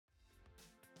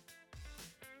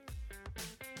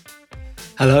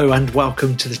Hello and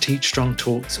welcome to the Teach Strong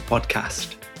Talks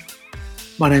podcast.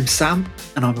 My name's Sam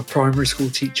and I'm a primary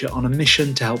school teacher on a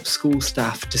mission to help school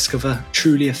staff discover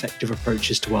truly effective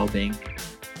approaches to wellbeing.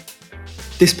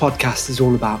 This podcast is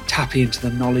all about tapping into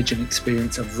the knowledge and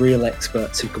experience of real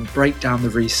experts who can break down the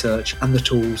research and the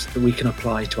tools that we can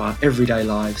apply to our everyday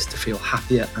lives to feel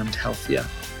happier and healthier.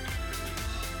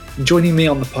 And joining me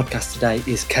on the podcast today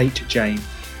is Kate Jane.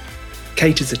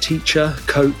 Kate is a teacher,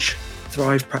 coach,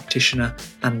 Thrive practitioner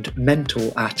and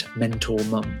mentor at Mentor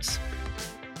Mums.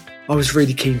 I was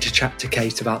really keen to chat to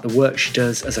Kate about the work she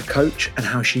does as a coach and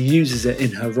how she uses it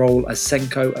in her role as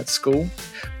SENCO at school.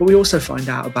 But we also find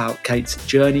out about Kate's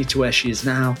journey to where she is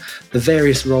now, the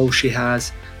various roles she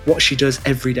has, what she does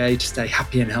every day to stay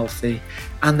happy and healthy,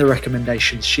 and the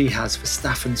recommendations she has for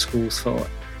staff and schools for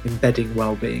embedding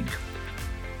wellbeing.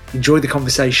 Enjoy the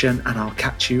conversation and I'll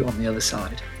catch you on the other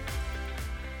side.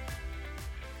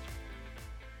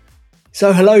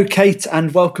 So hello, Kate,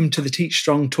 and welcome to the Teach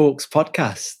Strong Talks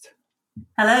podcast.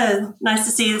 Hello, nice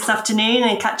to see you this afternoon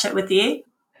and catch up with you.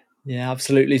 Yeah,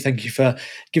 absolutely. Thank you for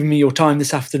giving me your time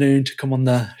this afternoon to come on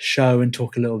the show and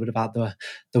talk a little bit about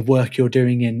the work you're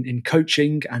doing in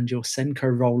coaching and your SENCO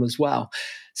role as well.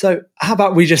 So how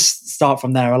about we just start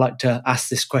from there? I like to ask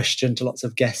this question to lots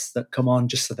of guests that come on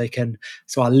just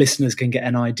so our listeners can get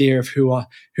an idea of who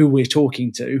we're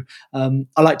talking to.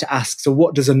 I like to ask, so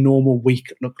what does a normal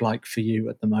week look like for you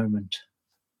at the moment?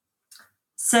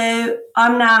 So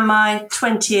I'm now in my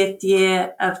 20th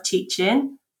year of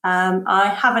teaching.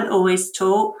 I haven't always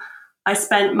taught. I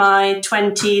spent my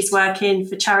 20s working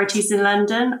for charities in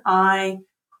London. I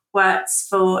worked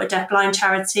for a deafblind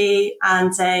charity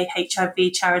and a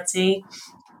HIV charity.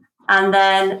 And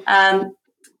then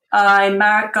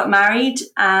I got married,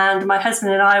 and my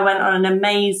husband and I went on an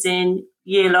amazing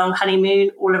year-long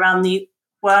honeymoon all around the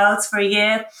world for a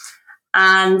year.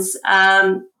 And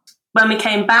when we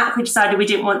came back, we decided we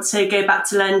didn't want to go back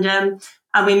to London,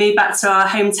 and we moved back to our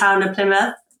hometown of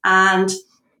Plymouth. And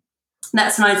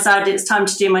that's when I decided it's time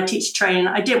to do my teacher training.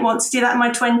 I didn't want to do that in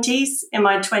my 20s. In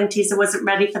my 20s, I wasn't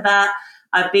ready for that.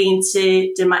 I've been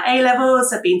to do my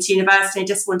A-levels. I've been to university. I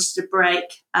just wanted a break.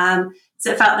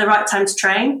 So it felt the right time to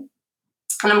train.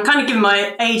 And I'm kind of giving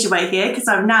my age away here because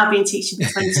I've now been teaching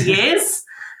for 20 years.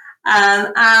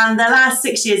 And the last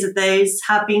 6 years of those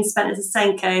have been spent as a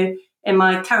SENCO in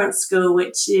my current school,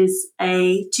 which is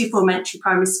a 2-form entry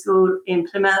primary school in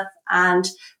Plymouth. And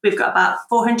we've got about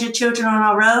 400 children on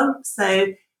our roll.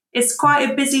 So it's quite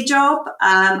a busy job.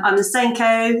 I'm the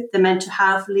SENCO, the mental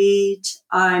health lead.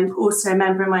 I'm also a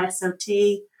member of my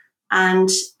SLT and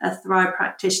a Thrive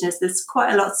practitioner. So there's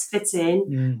quite a lot to fit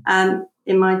in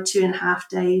my 2.5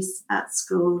 days at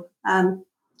school.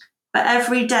 But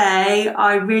every day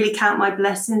I really count my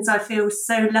blessings. I feel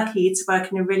so lucky to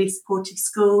work in a really supportive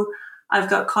school. I've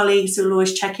got colleagues who will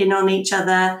always check in on each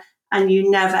other, and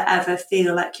you never, ever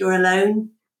feel like you're alone.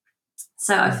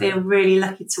 So I feel really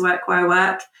lucky to work where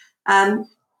I work.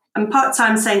 I'm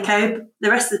part-time SENCO.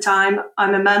 The rest of the time,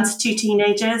 I'm a mum to 2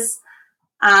 teenagers.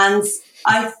 And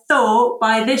I thought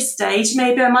by this stage,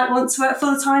 maybe I might want to work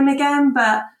full-time again,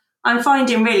 but I'm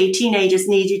finding really teenagers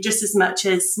need you just as much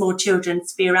as small children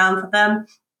to be around for them.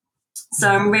 So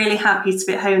I'm really happy to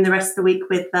be at home the rest of the week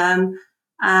with them,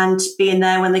 and being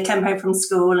there when they come home from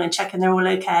school and checking they're all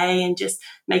okay and just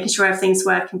making sure everything's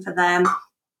working for them.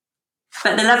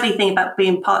 But the lovely thing about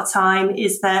being part-time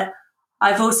is that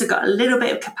I've also got a little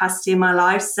bit of capacity in my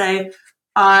life. So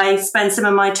I spend some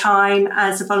of my time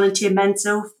as a volunteer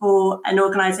mentor for an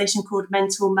organisation called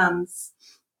Mentor Mums.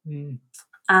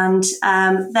 And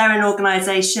they're an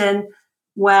organisation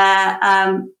where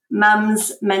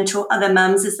mums mentor other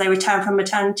mums as they return from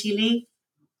maternity leave.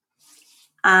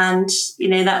 And,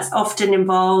 that often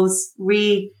involves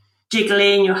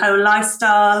rejiggling your whole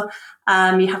lifestyle.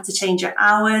 You have to change your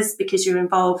hours because you're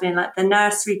involved in like the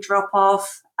nursery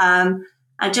drop-off, and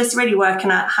just really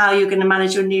working out how you're going to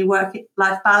manage your new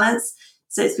work-life balance.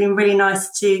 So it's been really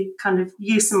nice to kind of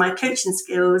use some of my coaching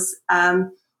skills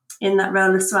in that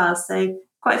role as well. So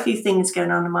quite a few things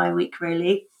going on in my week,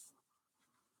 really.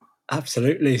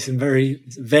 Absolutely. Some very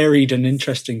varied and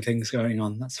interesting things going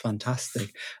on. That's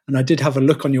fantastic. And I did have a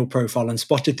look on your profile and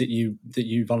spotted that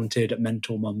you volunteered at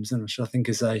Mentor Mums, and which I think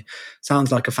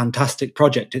sounds like a fantastic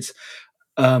project. It's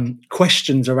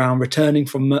questions around returning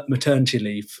from maternity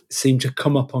leave seem to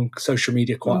come up on social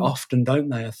media quite often, don't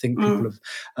they? I think people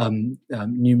have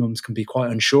new mums can be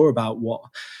quite unsure about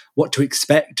what to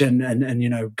expect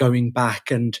and going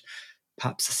back, and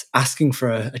perhaps asking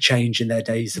for a change in their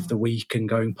days of the week and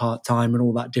going part-time and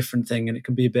all that different thing. And it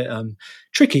can be a bit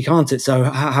tricky, can't it? So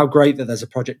how great that there's a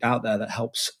project out there that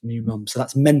helps new mums. So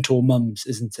that's Mentor Mums,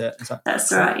 isn't it?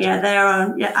 That's right. Yeah, they're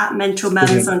on at Mentor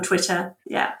Mums on Twitter.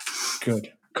 Yeah.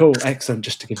 Good. Cool. Excellent.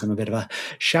 Just to give them a bit of a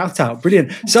shout out.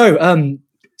 Brilliant. So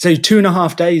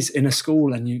 2.5 days in a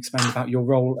school, and you explained about your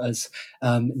role as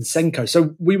in SENCO.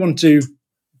 So we want to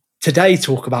today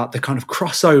talk about the kind of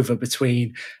crossover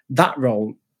between that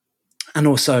role and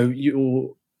also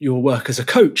your work as a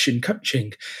coach in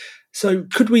coaching. So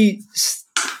could we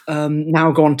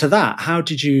now go on to that? How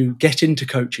did you get into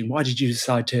coaching? Why did you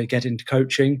decide to get into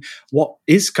coaching? What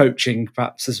is coaching,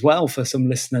 perhaps, as well, for some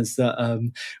listeners that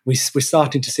we're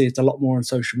starting to see it a lot more on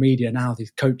social media now,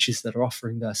 these coaches that are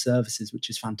offering their services,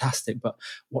 which is fantastic. But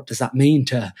what does that mean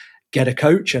to get a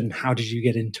coach, and how did you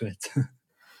get into it?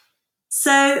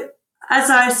 So, as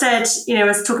I said, I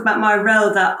was talking about my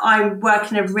role, that I work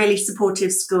in a really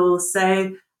supportive school.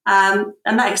 So, and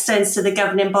that extends to the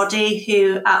governing body,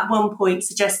 who at one point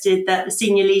suggested that the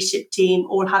senior leadership team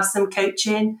all have some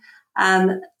coaching.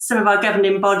 Some of our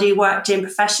governing body worked in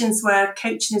professions where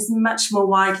coaching is much more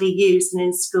widely used than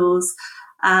in schools.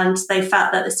 And they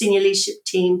felt that the senior leadership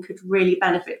team could really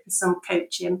benefit from some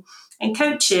coaching. And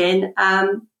coaching,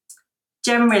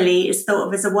 generally is thought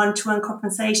of as a one-to-one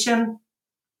conversation,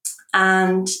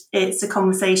 and it's a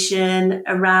conversation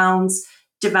around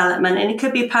development, and it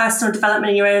could be personal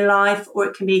development in your own life, or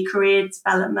it can be career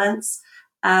developments.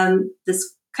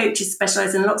 There's coaches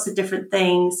specialize in lots of different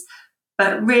things,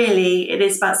 but really it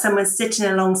is about someone sitting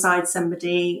alongside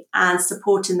somebody and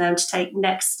supporting them to take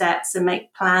next steps and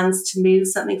make plans to move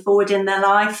something forward in their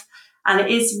life. And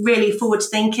it is really forward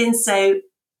thinking. So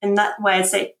in that way, I'd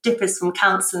say it differs from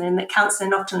counselling, that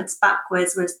counselling often looks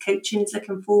backwards, whereas coaching is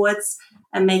looking forwards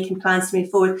and making plans to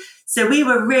move forward. So we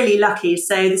were really lucky.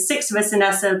 So the 6 of us in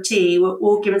SLT were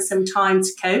all given some time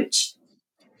to coach.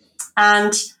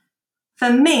 And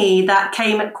for me, that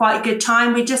came at quite a good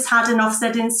time. We just had an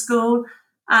Ofsted in school,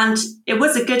 and it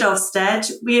was a good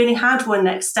Ofsted. We only had one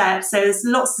next step, so there's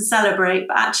lots to celebrate.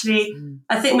 But actually,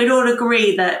 I think we'd all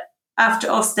agree that after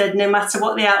Ofsted, no matter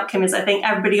what the outcome is, I think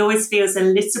everybody always feels a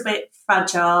little bit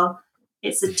fragile.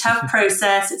 It's a tough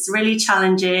process. It's really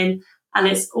challenging. And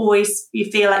it's always, you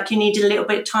feel like you need a little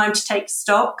bit of time to take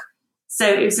stock. So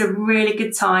it was a really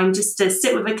good time just to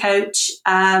sit with a coach,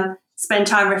 spend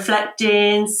time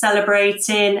reflecting,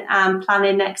 celebrating, and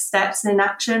planning next steps and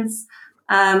actions.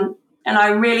 And I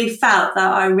really felt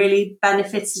that I really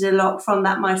benefited a lot from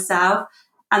that myself.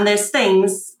 And there's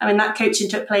things, that coaching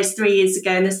took place 3 years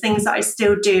ago, and there's things that I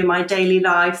still do in my daily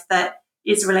life that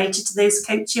is related to those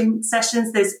coaching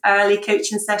sessions, those early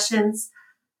coaching sessions.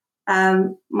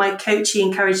 My coach, he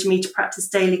encouraged me to practice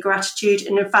daily gratitude.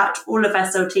 And in fact, all of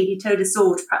SLT, he told us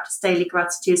all to practice daily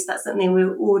gratitude. So that's something we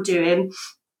were all doing.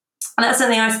 And that's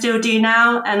something I still do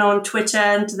now. And on Twitter,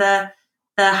 and the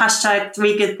hashtag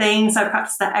 3 good things, I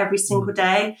practice that every single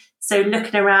day. So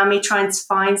looking around me, trying to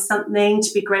find something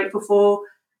to be grateful for.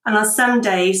 And on some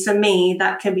days, for me,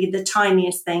 that can be the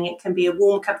tiniest thing. It can be a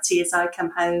warm cup of tea as I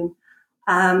come home.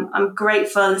 I'm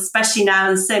grateful, especially now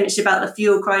there's so much about the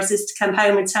fuel crisis, to come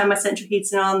home and turn my central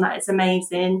heating on. That is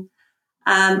amazing.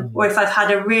 Or if I've had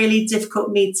a really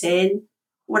difficult meeting,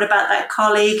 what about that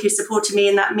colleague who supported me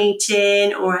in that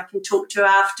meeting, or I can talk to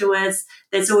afterwards?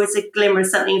 There's always a glimmer of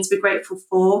something to be grateful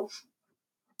for.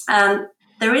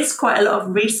 There is quite a lot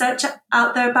of research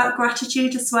out there about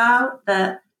gratitude as well,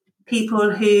 that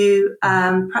people who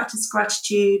practice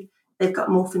gratitude, they've got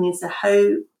more feelings of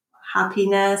hope,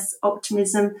 happiness,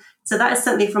 optimism. So that is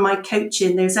something from my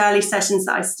coaching, those early sessions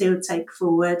that I still take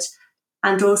forward.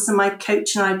 And also my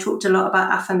coach and I talked a lot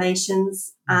about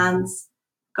affirmations, and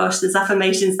gosh, there's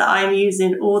affirmations that I'm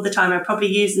using all the time. I'm probably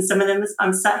using some of them as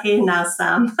I'm sat here now,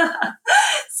 Sam.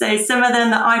 So some of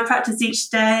them that I practice each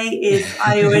day is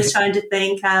I always trying to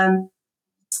think, I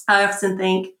often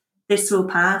think, this will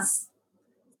pass.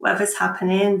 Whatever's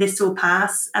happening, this will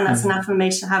pass. And that's an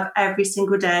affirmation I have every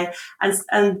single day.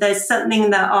 And there's something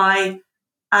that I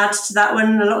add to that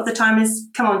one a lot of the time is,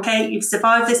 come on, Kate, you've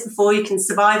survived this before, you can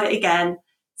survive it again.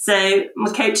 So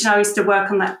my coach and I used to work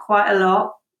on that quite a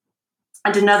lot.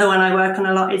 And another one I work on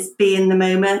a lot is be in the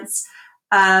moment.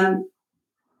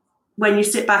 When you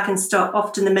sit back and stop,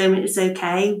 often the moment is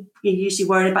okay. You're usually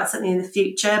worried about something in the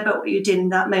future, but what you're doing in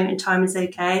that moment in time is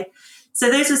okay. So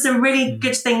those were some really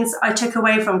good things I took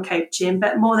away from coaching.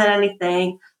 But more than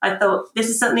anything, I thought this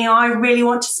is something I really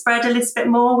want to spread a little bit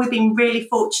more. We've been really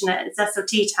fortunate as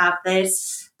SLT to have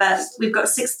this, but we've got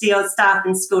 60 odd staff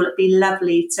in school. It'd be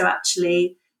lovely to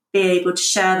actually be able to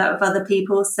share that with other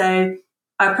people. So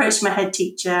I approached my head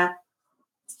teacher,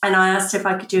 and I asked if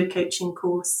I could do a coaching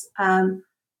course.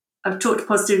 I've talked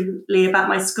positively about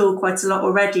my school quite a lot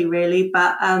already, really,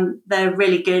 but they're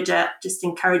really good at just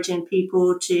encouraging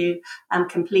people to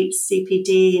complete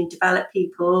CPD and develop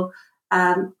people.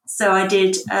 So I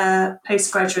did a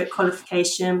postgraduate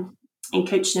qualification in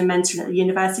coaching and mentoring at the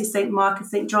University of St Mark and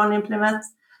St John in Plymouth.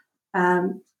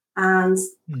 And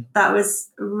that was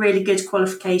a really good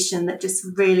qualification that just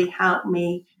really helped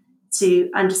me to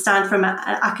understand from an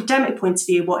academic point of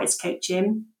view what is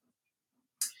coaching,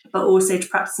 but also to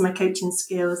practice my coaching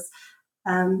skills.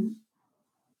 And,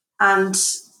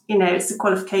 it's a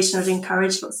qualification I'd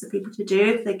encourage lots of people to do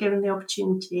if they're given the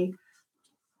opportunity.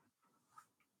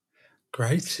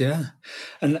 Great, yeah.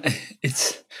 And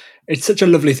it's such a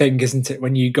lovely thing, isn't it,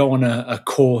 when you go on a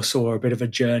course or a bit of a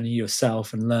journey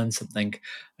yourself and learn something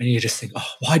and you just think, oh,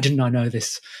 why didn't I know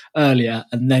this earlier?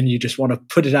 And then you just want to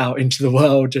put it out into the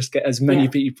world, just get as many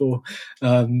people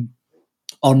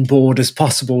on board as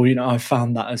possible. I've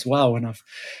found that as well when I've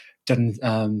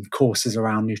done courses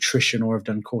around nutrition, or I've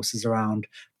done courses around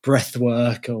breath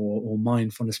work or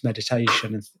mindfulness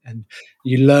meditation, and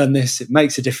you learn this, it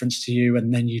makes a difference to you,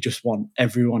 and then you just want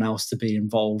everyone else to be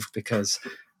involved because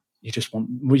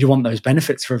you want those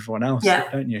benefits for everyone else,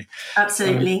 don't you?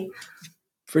 Absolutely.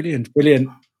 Brilliant.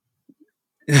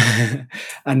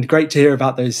 And great to hear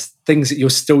about those things that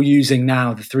you're still using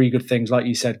now, the 3 good things. Like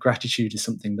you said, gratitude is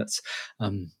something that's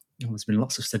there's been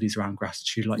lots of studies around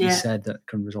gratitude, like you said, that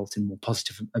can result in more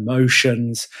positive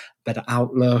emotions, better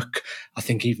outlook. I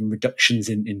think even reductions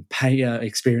in pain,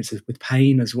 experiences with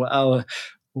pain as well.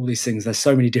 All these things. There's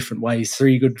so many different ways.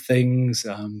 3 good things.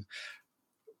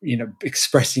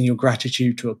 Expressing your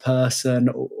gratitude to a person,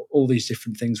 all these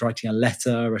different things, writing a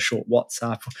letter, a short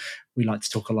WhatsApp. We like to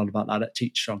talk a lot about that at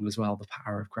Teach Strong as well, the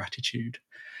power of gratitude.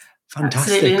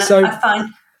 Fantastic. Absolutely. So I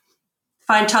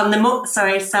find, Tom,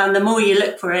 Sam, the more you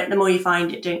look for it, the more you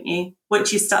find it, don't you?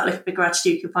 Once you start looking for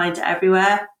gratitude, you can find it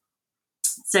everywhere.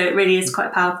 So it really is quite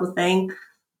a powerful thing.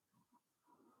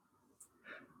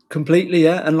 Completely,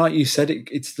 yeah. And like you said,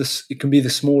 it can be the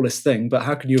smallest thing, but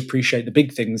how can you appreciate the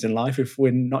big things in life if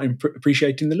we're not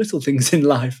appreciating the little things in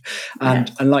life?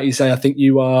 And like you say, I think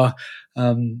you are,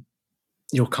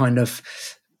 you're kind of,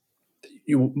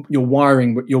 you're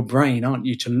wiring your brain, aren't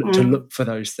you, to look for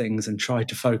those things and try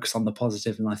to focus on the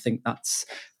positive. And I think that's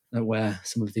where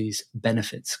some of these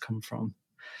benefits come from.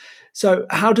 So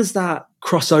how does that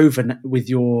cross over with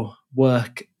your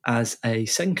work as a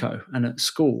Senko and at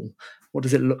school? What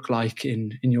does it look like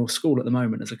in your school at the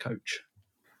moment as a coach?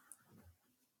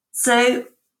 So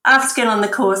after going on the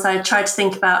course, I tried to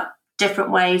think about different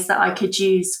ways that I could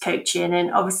use coaching.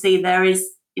 And obviously there is,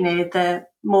 the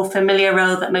more familiar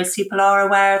role that most people are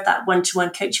aware of, that one-to-one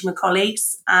coaching with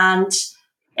colleagues. And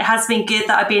it has been good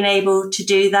that I've been able to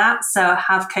do that. So I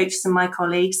have coached some of my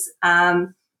colleagues.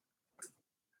 And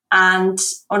on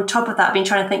top of that, I've been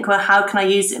trying to think, well, how can I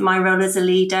use it in my role as a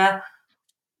leader?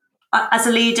 As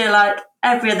a leader, like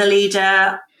every other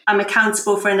leader, I'm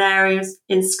accountable for an area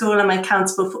in school. I'm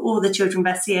accountable for all the children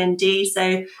with SEND.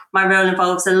 So my role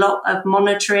involves a lot of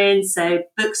monitoring, so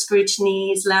book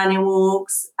scrutinies, learning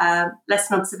walks,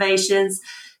 lesson observations.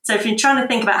 So I've been trying to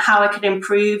think about how I could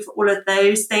improve all of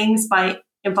those things by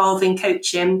involving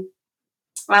coaching.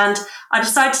 And I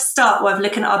decided to start with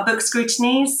looking at our book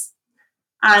scrutinies.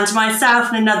 And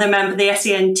myself and another member of the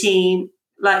SEN team,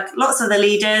 like lots of the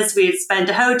leaders, we'd spend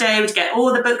a whole day, we'd get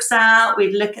all the books out,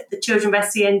 we'd look at the children with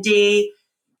SEND,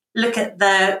 look at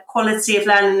the quality of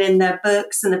learning in their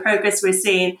books and the progress we're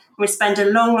seeing. And we'd spend a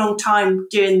long, long time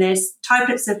doing this, type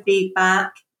up some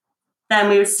feedback. Then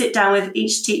we would sit down with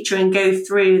each teacher and go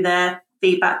through their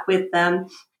feedback with them.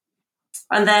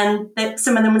 And then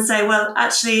some of them would say, well,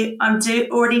 actually, I'm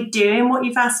already doing what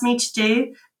you've asked me to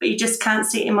do, but you just can't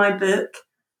see it in my book.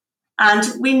 And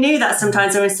we knew that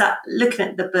sometimes when we sat looking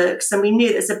at the books, and we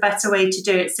knew there's a better way to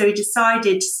do it. So we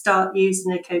decided to start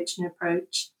using a coaching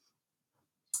approach.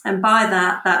 And by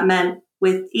that meant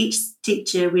with each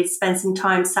teacher, we'd spend some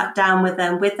time sat down with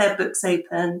them with their books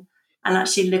open and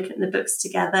actually looking at the books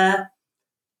together.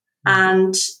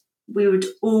 And we would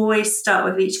always start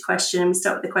with each question. We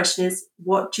start with the question is,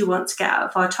 what do you want to get out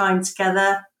of our time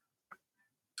together?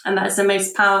 And that's the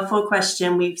most powerful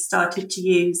question we've started to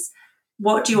use.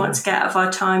 What do you want to get out of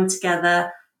our time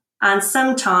together? And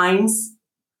sometimes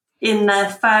in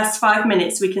the first 5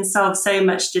 minutes, we can solve so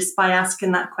much just by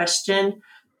asking that question,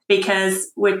 because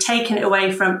we're taking it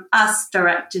away from us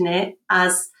directing it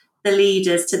as the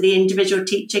leaders to the individual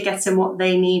teacher getting what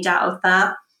they need out of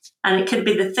that. And it could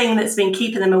be the thing that's been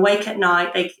keeping them awake at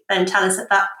night. They then tell us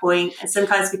at that point, and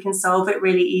sometimes we can solve it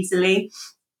really easily.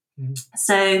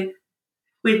 So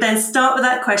We'd then start with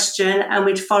that question and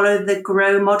we'd follow the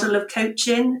GROW model of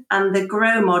coaching. And the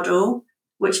GROW model,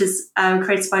 which is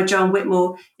created by John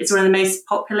Whitmore, is one of the most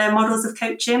popular models of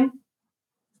coaching.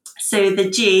 So the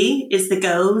G is the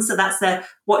goals. So that's the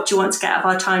what do you want to get out of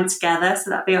our time together? So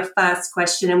that'd be our first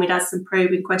question. And we'd add some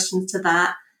probing questions to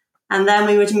that. And then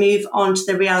we would move on to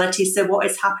the reality. So what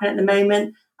is happening at the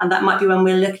moment? And that might be when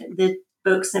we're looking at the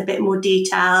books in a bit more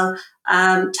detail.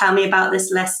 Tell me about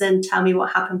this lesson. Tell me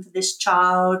what happened for this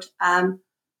child.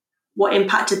 What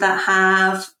impact did that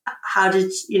have? How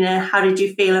did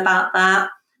you feel about that?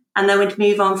 And then we'd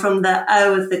move on from the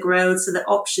O of the GROW, so the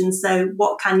options. So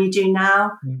what can you do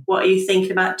now? What are you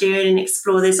thinking about doing? And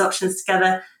explore those options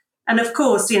together. And of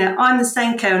course, I'm the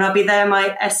SENCO and I'll be there in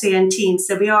my SEN team.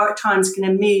 So we are at times going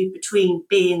to move between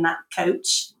being that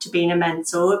coach to being a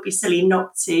mentor. It'd be silly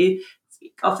not to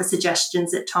offer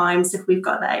suggestions at times if we've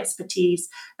got that expertise,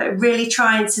 but really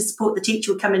trying to support the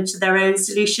teacher will come into their own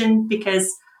solution,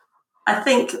 because I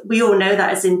think we all know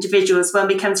that as individuals, when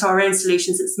we come to our own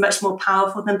solutions, it's much more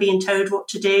powerful than being told what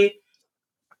to do.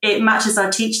 It matches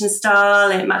our teaching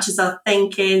style, it matches our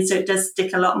thinking, so it does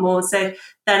stick a lot more. So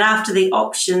then after the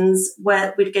options,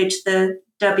 where we'd go to the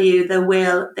W, the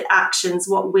will, the actions.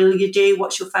 What will you do?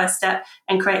 What's your first step?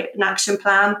 And create an action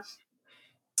plan.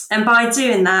 And by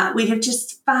doing that, we have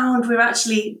just found we're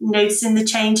actually noticing the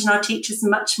change in our teachers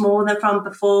much more than from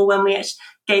before, when we actually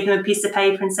gave them a piece of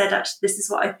paper and said, actually, this is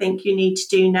what I think you need to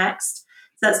do next.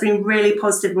 So that's been really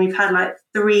positive. And we've had like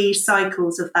 3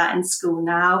 cycles of that in school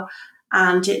now,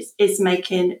 and it's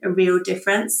making a real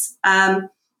difference. And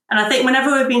I think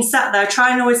whenever we've been sat there, I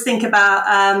try and always think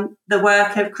about the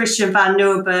work of Christian van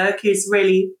Nieuwenburg, who's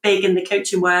really big in the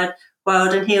coaching world.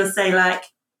 And he'll say, like,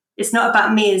 it's not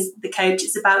about me as the coach,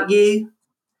 it's about you.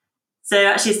 So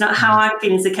actually, it's not how I'm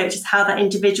feeling as a coach, it's how that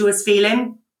individual is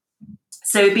feeling.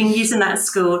 So we've been using that at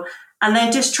school. And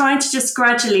then just trying to just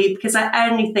gradually, because like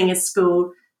anything at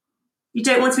school, you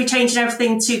don't want to be changing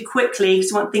everything too quickly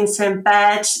because you want things to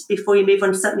embed before you move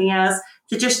on to something else.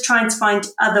 So just trying to find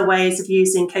other ways of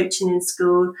using coaching in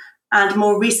school. And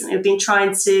more recently, we've been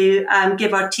trying to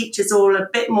give our teachers all a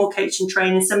bit more coaching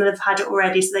training. Some of them have had it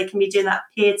already, so they can be doing that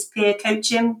peer-to-peer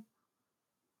coaching.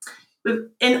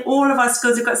 In all of our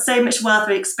schools, we've got so much wealth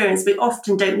of experience. We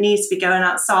often don't need to be going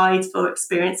outside for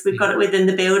experience. We've got it within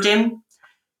the building.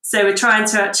 So we're trying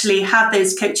to actually have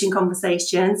those coaching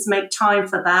conversations, make time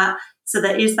for that. So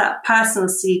there is that personal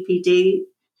CPD.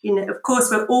 Of course,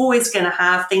 we're always going to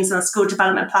have things on our school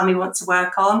development plan we want to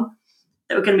work on,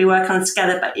 that we're going to be working on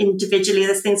together, but individually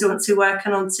there's things we want to be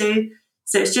working on too.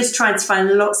 So it's just trying to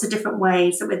find lots of different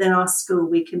ways that within our school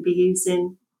we can be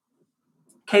using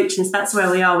coaching. So that's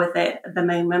where we are with it at the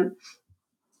moment.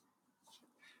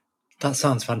 That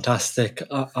sounds fantastic.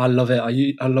 I love it.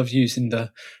 I love using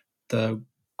the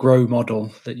GROW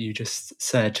model that you just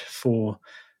said for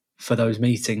those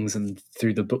meetings and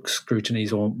through the book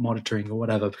scrutinies or monitoring or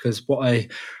whatever, because what a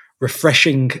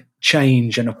refreshing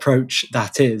change and approach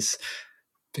that is.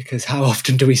 Because how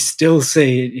often do we still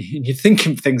see, you're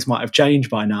thinking things might have changed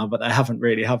by now, but they haven't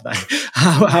really, have they?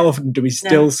 How often do we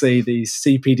still see the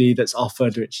CPD that's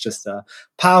offered, which just a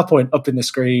PowerPoint up in the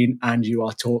screen and you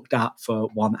are talked at for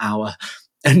 1 hour?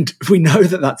 And we know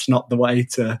that that's not the way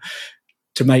to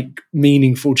make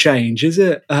meaningful change, is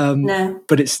it? No.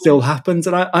 But it still happens.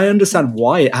 And I understand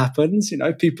why it happens.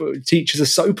 Teachers are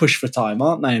so pushed for time,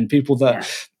 aren't they? And people that,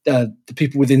 the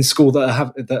people within school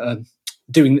that are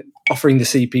offering the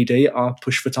CPD are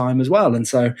pushed for time as well. And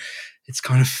so it's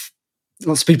kind of,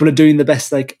 lots of people are doing the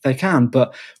best they can.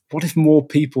 But what if more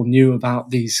people knew about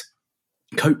these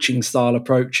coaching style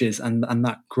approaches and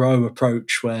that GROW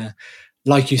approach, where,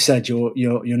 like you said,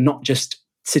 you're not just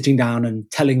sitting down and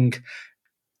telling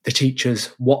the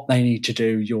teachers what they need to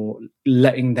do, you're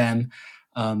letting them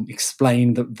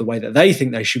explain the way that they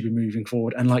think they should be moving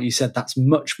forward. And like you said, that's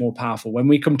much more powerful when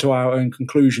we come to our own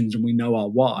conclusions and we know our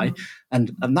why.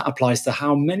 And that applies to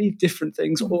how many different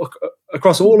things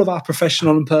across all of our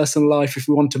professional and personal life. If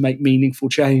we want to make meaningful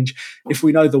change, if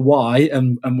we know the why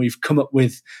and we've come up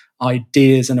with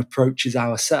ideas and approaches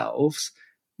ourselves,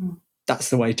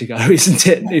 that's the way to go, isn't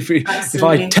it? If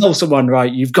I tell someone,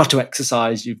 right, you've got to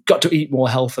exercise, you've got to eat more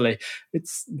healthily,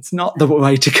 it's not the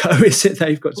way to go, is it?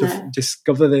 They've got to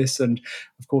discover this. And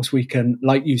of course we can,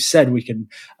 like you said, we can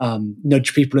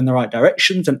nudge people in the right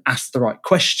directions and ask the right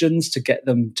questions to get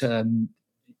them to,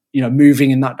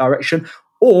 moving in that direction.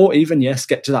 Or even,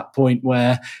 get to that point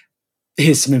where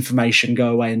here's some information, go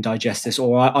away and digest this.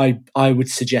 Or I would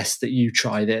suggest that you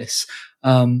try this.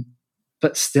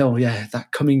 But still,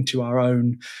 that coming to our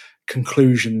own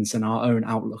conclusions and our own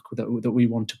outlook that we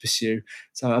want to pursue.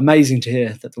 So amazing to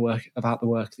hear that the work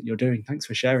that you're doing. Thanks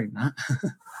for sharing that.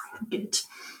 Good.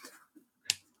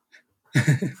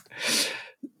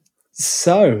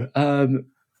 So,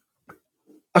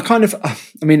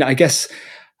 I guess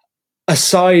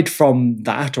aside from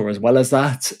that, or as well as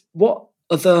that, what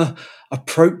other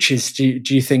approaches do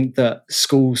you think that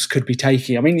schools could be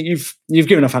taking? I mean, you've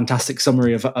given a fantastic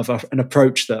summary of an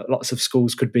approach that lots of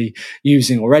schools could be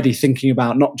using already, thinking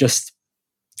about not just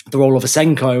the role of a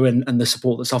SENCO and the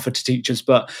support that's offered to teachers,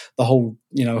 but the whole,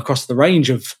 across the range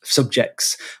of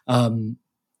subjects.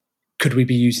 Could we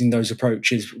be using those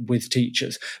approaches with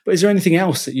teachers? But is there anything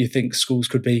else that you think schools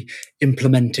could be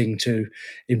implementing to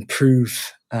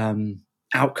improve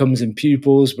outcomes in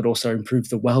pupils, but also improve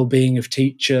the well-being of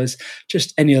teachers?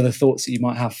 Just any other thoughts that you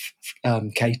might have,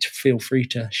 Kate, feel free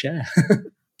to share.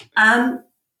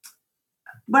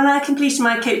 When I completed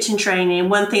my coaching training,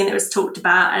 one thing that was talked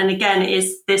about, and again,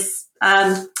 is this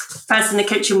person in the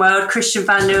coaching world, Christian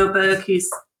Van Nieuwburg,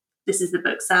 this is the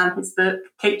book, Sam, his book,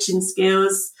 Coaching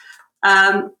Skills.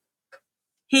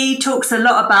 He talks a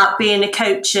lot about being a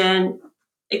coach, and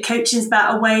coaching is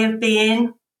about a way of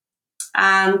being.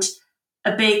 And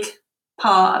a big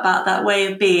part about that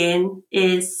way of being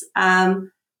is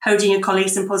holding your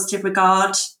colleagues in positive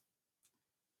regard.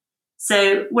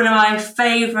 So one of my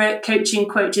favourite coaching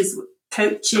quotes,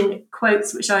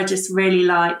 which I just really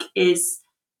like, is,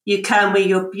 "You can with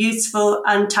your beautiful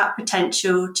untapped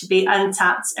potential to be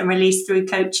untapped and released through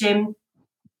coaching."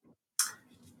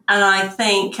 And I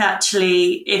think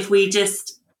actually, if we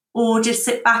just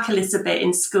sit back a little bit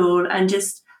in school and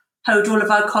just hold all of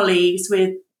our colleagues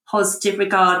with positive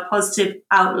regard, positive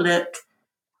outlook,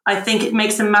 I think it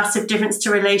makes a massive difference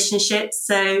to relationships.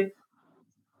 So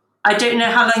I don't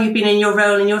know how long you've been in your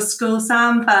role in your school,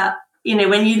 Sam, but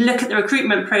when you look at the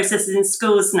recruitment processes in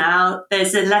schools now,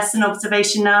 there's a lesson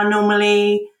observation now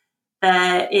normally.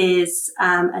 There is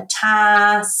a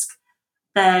task.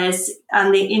 There's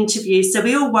the interview. So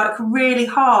we all work really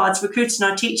hard recruiting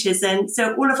our teachers. And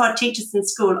so all of our teachers in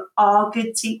school are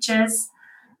good teachers.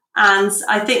 And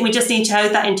I think we just need to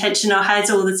hold that intention in our heads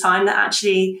all the time, that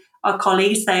actually our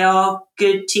colleagues, they are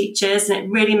good teachers, and it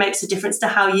really makes a difference to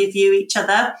how you view each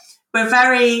other. We're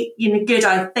very, good,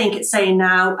 I think, at saying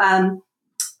now,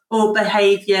 all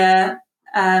behaviour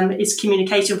is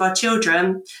communication with our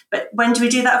children. But when do we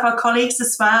do that with our colleagues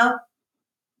as well?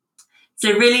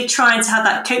 So really trying to have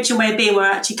that coaching way of being, we're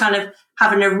actually kind of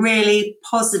having a really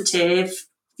positive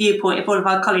viewpoint of all of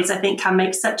our colleagues, I think can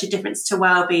make such a difference to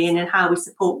well-being and how we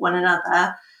support one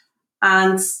another.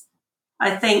 And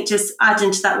I think just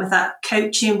adding to that with that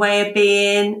coaching way of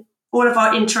being, all of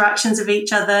our interactions with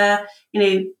each other,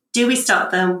 do we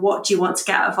start them? What do you want to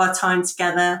get out of our time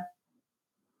together?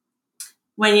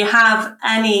 When you have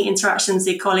any interactions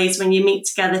with your colleagues, when you meet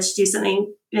together to do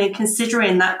something,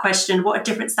 considering that question, what a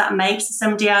difference that makes. If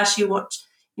somebody asks you what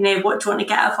do you want to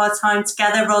get out of our time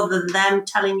together, rather than them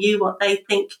telling you what they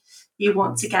think you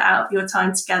want to get out of your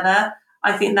time together,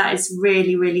 I think that is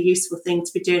really, really useful thing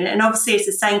to be doing. And obviously as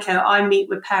a SENCO, I meet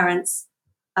with parents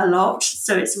a lot.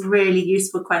 So it's a really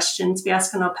useful question to be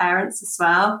asking our parents as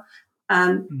well,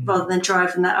 rather than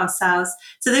driving that ourselves.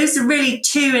 So those are really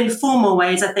two informal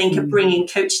ways, I think, of bringing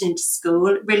coaching into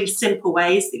school, really simple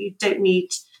ways that you don't need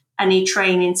any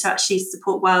training to actually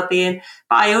support wellbeing.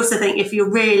 But I also think if you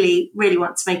really, really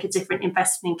want to make a difference,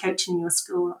 investing in coaching in your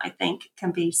school, I think it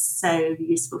can be so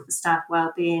useful for staff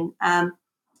wellbeing.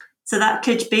 So that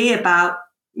could be about,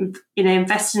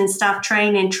 investing in staff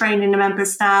training a member of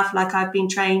staff like I've been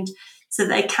trained, so that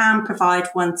they can provide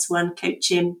one-to-one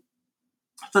coaching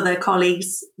for their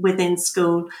colleagues within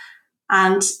school.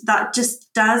 And that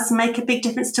just does make a big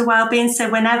difference to wellbeing. So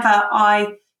whenever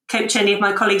I coach any of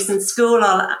my colleagues in school,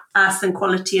 I'll ask them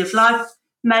quality of life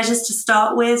measures to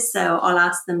start with. So I'll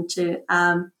ask them to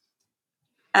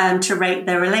rate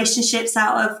their relationships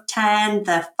out of 10,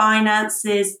 their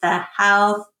finances, their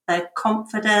health, their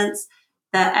confidence,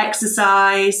 their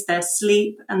exercise, their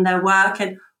sleep, and their work.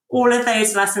 And all of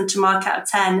those I'll ask them to mark out of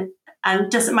 10. And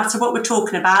it doesn't matter what we're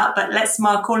talking about, but let's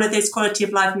mark all of those quality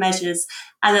of life measures.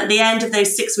 And at the end of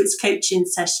those 6 weeks coaching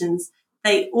sessions,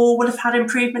 they all will have had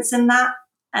improvements in that.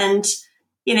 And,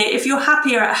 if you're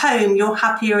happier at home, you're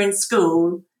happier in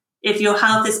school. If your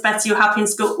health is better, you're happy in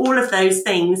school. All of those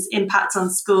things impact on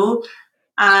school.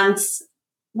 And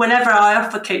whenever I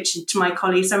offer coaching to my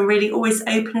colleagues, I'm really always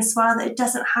open as well that it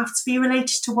doesn't have to be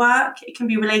related to work. It can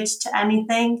be related to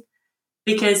anything.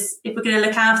 Because if we're going to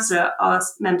look after our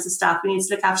members of staff, we need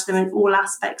to look after them in all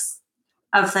aspects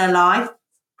of their life.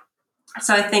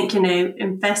 So I think,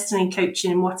 investing in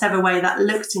coaching in whatever way that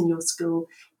looks in your school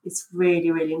is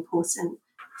really, really important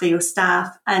for your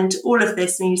staff. And all of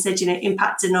this, and you said,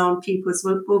 impacting on pupils,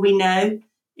 will we know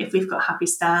if we've got happy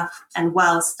staff and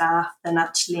well staff, then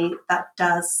actually that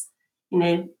does,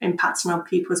 impact on our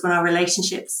pupils when our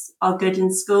relationships are good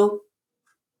in school.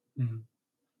 Mm-hmm.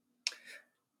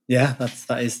 Yeah,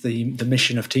 that is the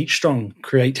mission of Teach Strong.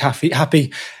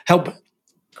 Help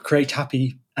create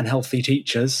happy and healthy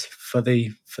teachers for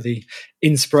the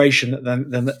inspiration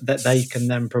that they can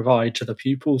then provide to the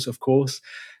pupils, of course.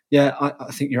 Yeah,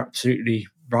 I think you're absolutely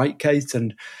right, Kate.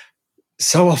 And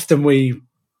so often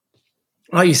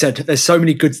like you said, there's so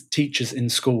many good teachers in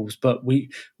schools, but we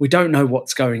don't know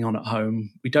what's going on at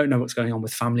home. We don't know what's going on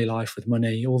with family life, with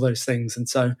money, all those things. And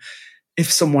so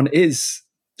if someone is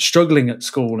struggling at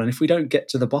school, and if we don't get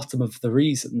to the bottom of the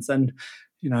reasons, then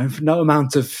no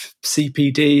amount of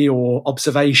CPD or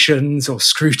observations or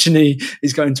scrutiny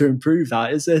is going to improve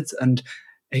that, is it? And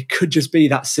it could just be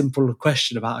that simple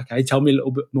question about, okay, tell me a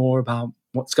little bit more about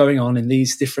what's going on in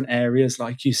these different areas,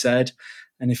 like you said.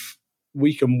 And if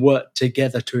we can work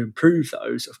together to improve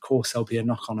those, of course, there'll be a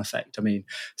knock-on effect. I mean,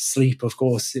 sleep, of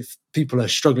course, if people are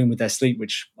struggling with their sleep,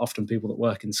 which often people that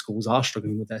work in schools are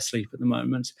struggling with their sleep at the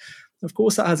moment, of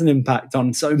course, that has an impact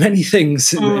on so many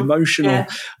things, emotional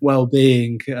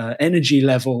well-being, energy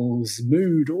levels,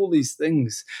 mood, all these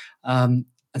things. And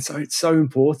so it's so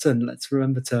important. Let's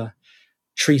remember to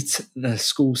treat the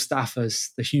school staff as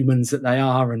the humans that they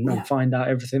are, and find out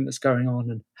everything that's going on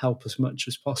and help as much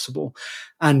as possible.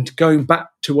 And going back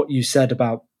to what you said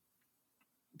about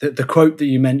the quote that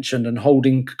you mentioned and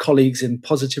holding colleagues in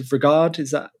positive regard,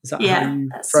 is that how you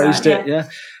phrased it? Yeah.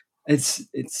 It's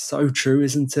so true,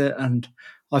 isn't it? And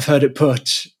I've heard it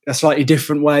put a slightly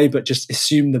different way, but just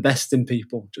assume the best in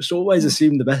people. Just always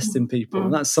assume the best in people.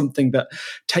 And that's something that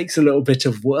takes a little bit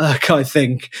of work, I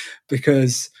think,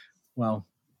 because, well,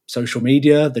 social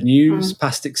media, the news,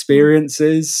 past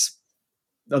experiences,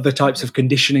 other types of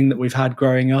conditioning that we've had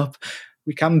growing up,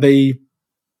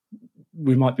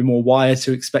 we might be more wired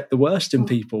to expect the worst in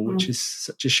people, which is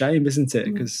such a shame, isn't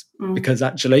it? Because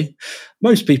actually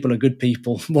most people are good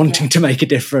people wanting to make a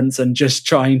difference and just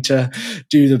trying to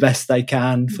do the best they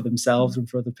can for themselves and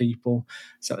for other people.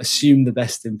 So assume the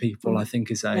best in people, I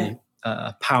think, is a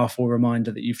powerful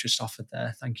reminder that you've just offered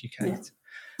there. Thank you, Kate.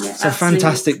 So absolutely.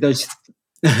 Fantastic.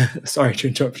 Sorry to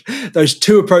interrupt. Those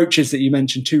two approaches that you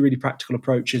mentioned, two really practical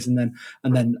approaches, and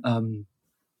then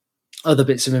other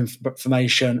bits of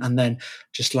information. And then,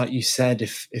 just like you said,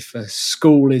 if a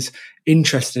school is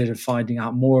interested in finding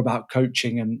out more about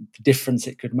coaching and the difference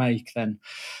it could make, then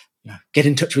get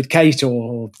in touch with Kate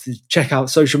or check out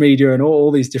social media and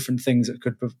all these different things that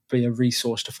could be a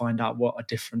resource to find out what a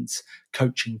difference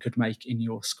coaching could make in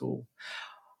your school.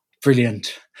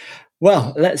 Brilliant.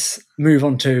 Well, let's move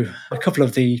on to a couple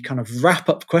of the kind of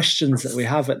wrap-up questions that we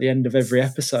have at the end of every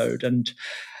episode. And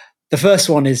the first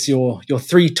one is your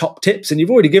 3 top tips, and you've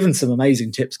already given some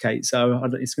amazing tips, Kate. So you're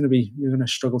going to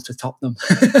struggle to top them.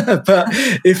 But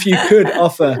if you could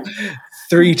offer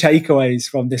 3 takeaways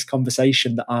from this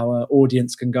conversation that our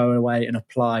audience can go away and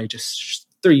apply, just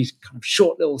 3 kind of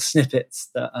short little snippets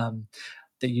that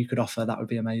you could offer, that would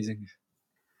be amazing.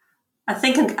 I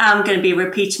think I'm going to be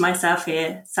repeating myself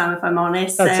here, Sam, if I'm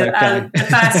honest. That's okay. The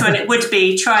first one, it would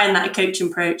be trying that coaching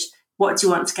approach. What do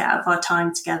you want to get out of our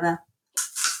time together?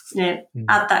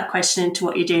 Add that question into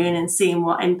what you're doing and seeing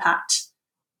what impact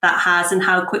that has and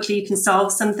how quickly you can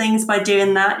solve some things by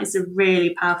doing that is a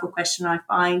really powerful question, I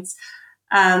find.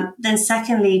 Then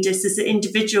secondly, just as an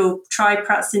individual, try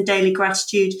practicing daily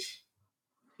gratitude.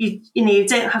 You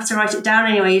don't have to write it down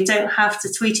anyway. You don't have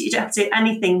to tweet it. You don't have to do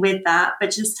anything with that,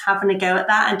 but just having a go at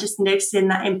that and just noticing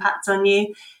that impact on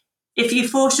you. If you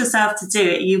force yourself to do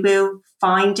it, you will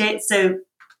find it. So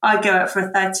I go out for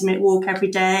a 30-minute walk every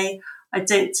day. I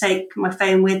don't take my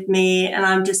phone with me, and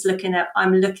I'm just looking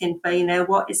for,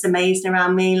 what is amazing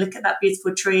around me. Look at that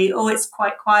beautiful tree. Oh, it's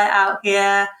quite quiet out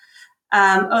here.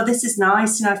 This is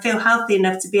nice. I feel healthy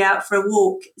enough to be out for a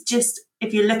walk. Just,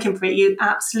 if you're looking for it, you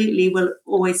absolutely will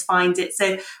always find it.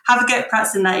 So have a go at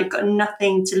practicing that. You've got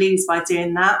nothing to lose by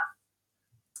doing that.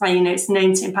 It's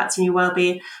known to impact on your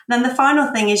well-being. And then the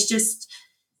final thing is just,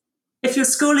 if your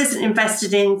school isn't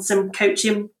invested in some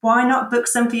coaching, why not book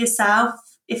some for yourself?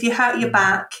 If you hurt your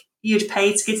back, you'd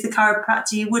pay to go to the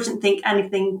chiropractor. You wouldn't think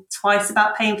anything twice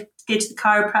about paying to go to the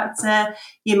chiropractor.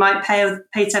 You might pay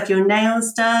to have your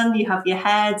nails done. You have your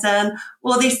hair done.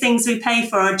 All these things we pay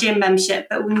for our gym membership,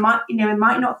 but we might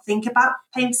not think about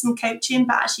paying for some coaching,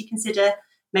 but actually consider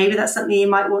maybe that's something you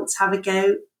might want to have a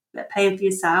go at paying for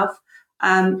yourself,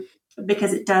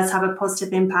 because it does have a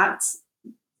positive impact.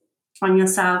 on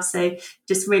yourself. So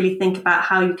just really think about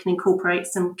how you can incorporate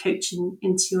some coaching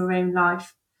into your own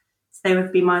life. So they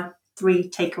would be my 3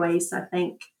 takeaways, I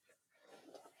think.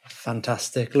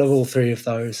 Fantastic. Love all 3 of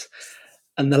those.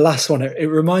 And the last one, it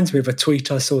reminds me of a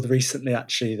tweet I saw recently,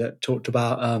 actually, that talked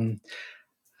about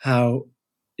how,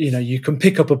 you can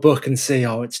pick up a book and see,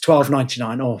 it's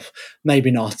 $12.99 off,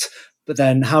 maybe not. But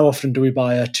then how often do we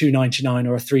buy a $2.99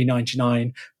 or a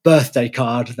 $3.99 birthday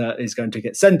card that is going to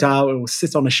get sent out? It will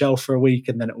sit on a shelf for a week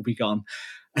and then it will be gone.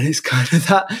 And it's kind of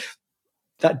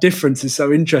that difference is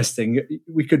so interesting.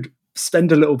 We could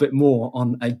spend a little bit more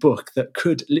on a book that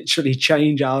could literally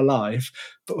change our life,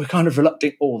 but we're kind of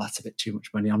reluctant. That's a bit too much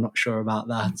money. I'm not sure about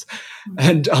that. Mm-hmm.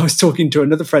 And I was talking to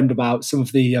another friend about some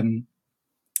of the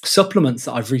supplements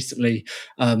that I've recently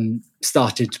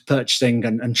started purchasing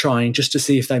and trying, just to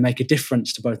see if they make a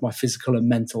difference to both my physical and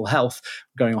mental health.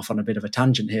 I'm going off on a bit of a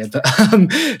tangent here, but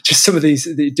just some of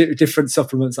the different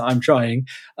supplements that I'm trying.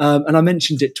 And I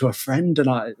mentioned it to a friend, and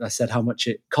I said how much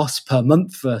it costs per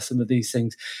month for some of these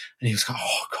things. And he was like,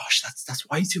 oh gosh, that's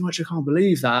way too much. I can't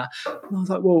believe that. And I was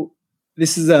like, well,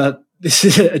 this is a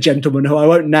gentleman who I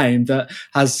won't name that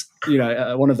has,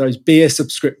 one of those beer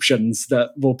subscriptions that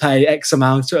will pay X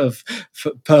amount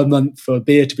per month for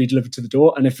beer to be delivered to the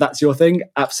door. And if that's your thing,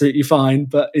 absolutely fine.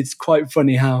 But it's quite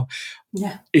funny how,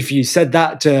 if you said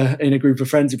that in a group of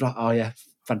friends, you'd be like, oh yeah,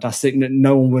 fantastic.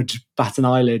 No one would bat an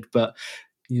eyelid. But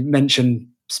you mentioned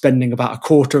spending about a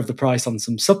quarter of the price on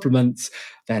some supplements,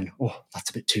 then,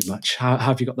 that's a bit too much. How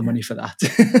have you got the money for that?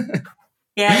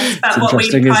 Yeah, it's about what we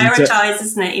prioritise,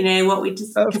 isn't it? What we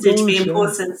just consider to be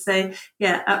important. So,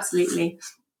 yeah, absolutely.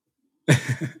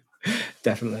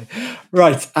 Definitely.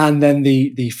 Right. And then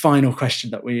the final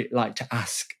question that we like to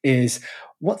ask is,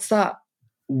 what's that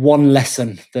one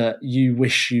lesson that you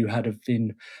wish you had have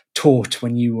been taught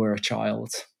when you were a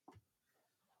child?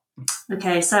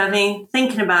 Okay, so I've been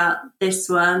thinking about this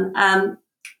one.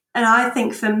 And I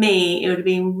think for me, it would have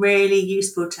been really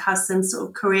useful to have some sort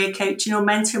of career coaching or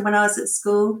mentoring when I was at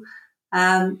school.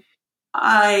 I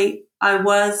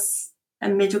was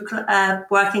a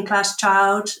working class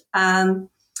child. And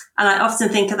I often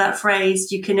think of that phrase,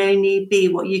 you can only be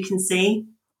what you can see.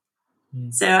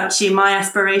 Mm. So actually my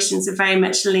aspirations are very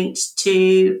much linked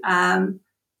to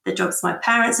the jobs my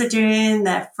parents were doing,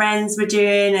 their friends were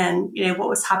doing, and, what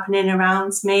was happening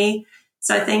around me.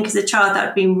 So I think as a child, that would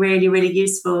have been really, really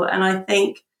useful. And I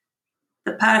think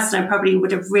the person I probably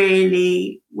would have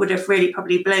really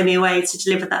probably blown me away to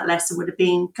deliver that lesson would have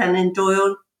been Glennon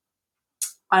Doyle.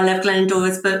 I love Glennon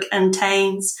Doyle's book,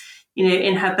 Untamed.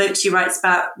 In her book, she writes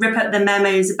about, rip up the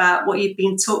memos about what you've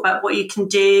been taught about what you can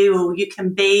do or you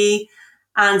can be.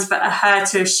 And for her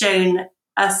to have shown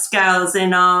us girls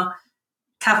in our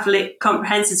Catholic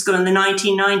comprehensive school in the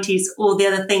 1990s, all the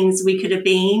other things we could have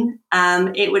been,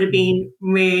 it would have been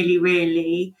really,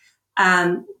 really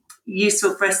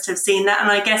useful for us to have seen that.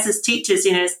 And I guess as teachers,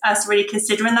 it's us really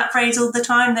considering that phrase all the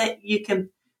time, that you can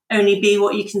only be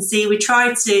what you can see. We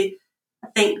try to, I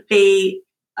think, be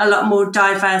a lot more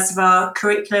diverse of our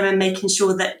curriculum and making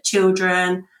sure that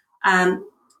children are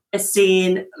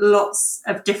seeing lots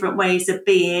of different ways of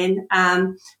being,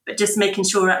 but just making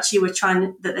sure actually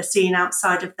that they're seeing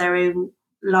outside of their own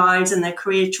lives and their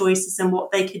career choices and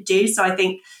what they could do. So I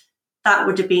think that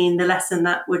would have been the lesson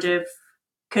that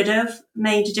could have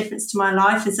made a difference to my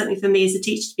life, and certainly for me as a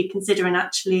teacher to be considering,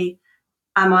 actually,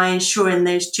 am I ensuring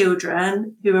those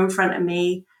children who are in front of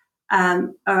me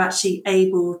are actually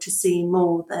able to see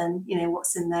more than,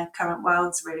 what's in their current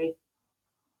worlds, really.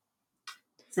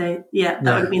 So, that would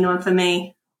have been the one for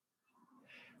me.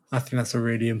 I think that's a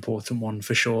really important one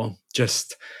for sure.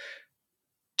 Just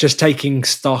taking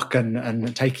stock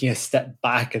and taking a step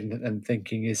back and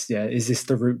thinking, is this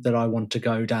the route that I want to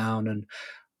go down? And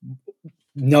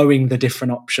knowing the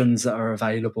different options that are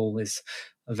available is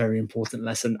a very important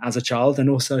lesson as a child, and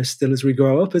also still as we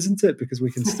grow up, isn't it? Because we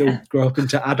can still grow up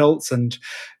into adults, and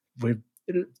we've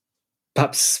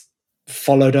perhaps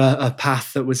followed a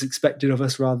path that was expected of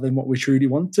us rather than what we truly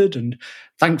wanted. And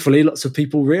thankfully lots of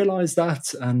people realize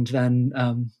that, and then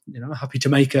happy to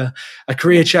make a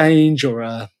career change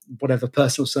or whatever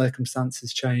personal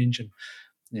circumstances change. And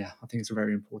I think it's a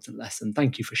very important lesson.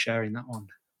 Thank you for sharing that one.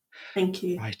 Thank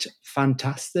you. Right,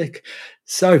 fantastic.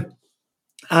 So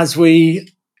as we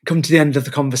come to the end of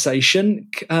the conversation,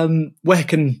 where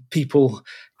can people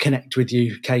connect with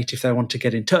you, Kate, if they want to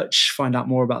get in touch, find out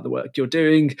more about the work you're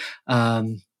doing,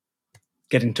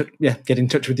 get in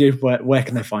touch with you? Where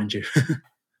can they find you?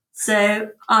 So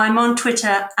I'm on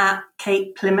Twitter at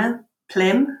Kate Plim,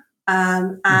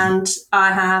 and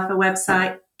I have a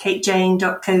website,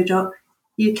 katejane.co.uk,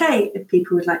 if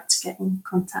people would like to get in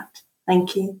contact.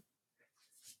 Thank you.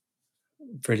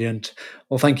 Brilliant.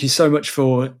 Well, thank you so much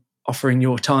for offering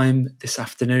your time this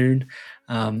afternoon.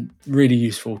 Really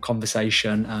useful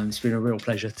conversation. It's been a real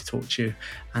pleasure to talk to you,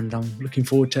 and I'm looking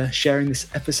forward to sharing this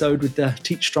episode with the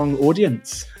Teach Strong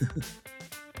audience.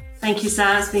 Thank you,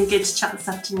 Sam. It's been good to chat this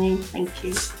afternoon. Thank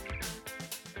you.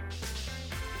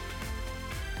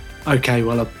 Okay,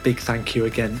 well, a big thank you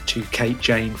again to Kate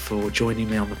Jane for joining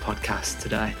me on the podcast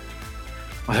today.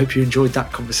 I hope you enjoyed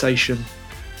that conversation.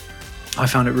 I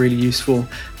found it really useful.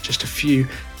 Just a few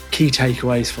key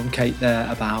takeaways from Kate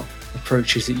there about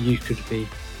approaches that you could be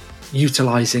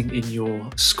utilising in your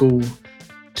school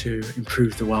to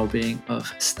improve the well-being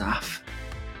of staff.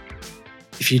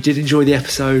 If you did enjoy the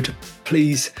episode,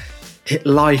 please hit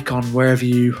like on wherever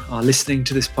you are listening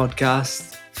to this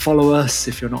podcast. Follow us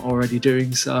if you're not already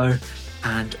doing so.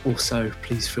 And also,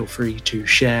 please feel free to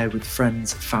share with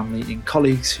friends, family, and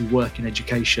colleagues who work in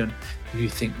education who you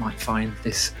think might find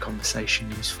this conversation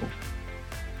useful.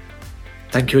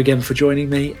 Thank you again for joining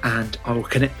me, and I will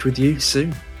connect with you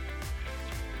soon.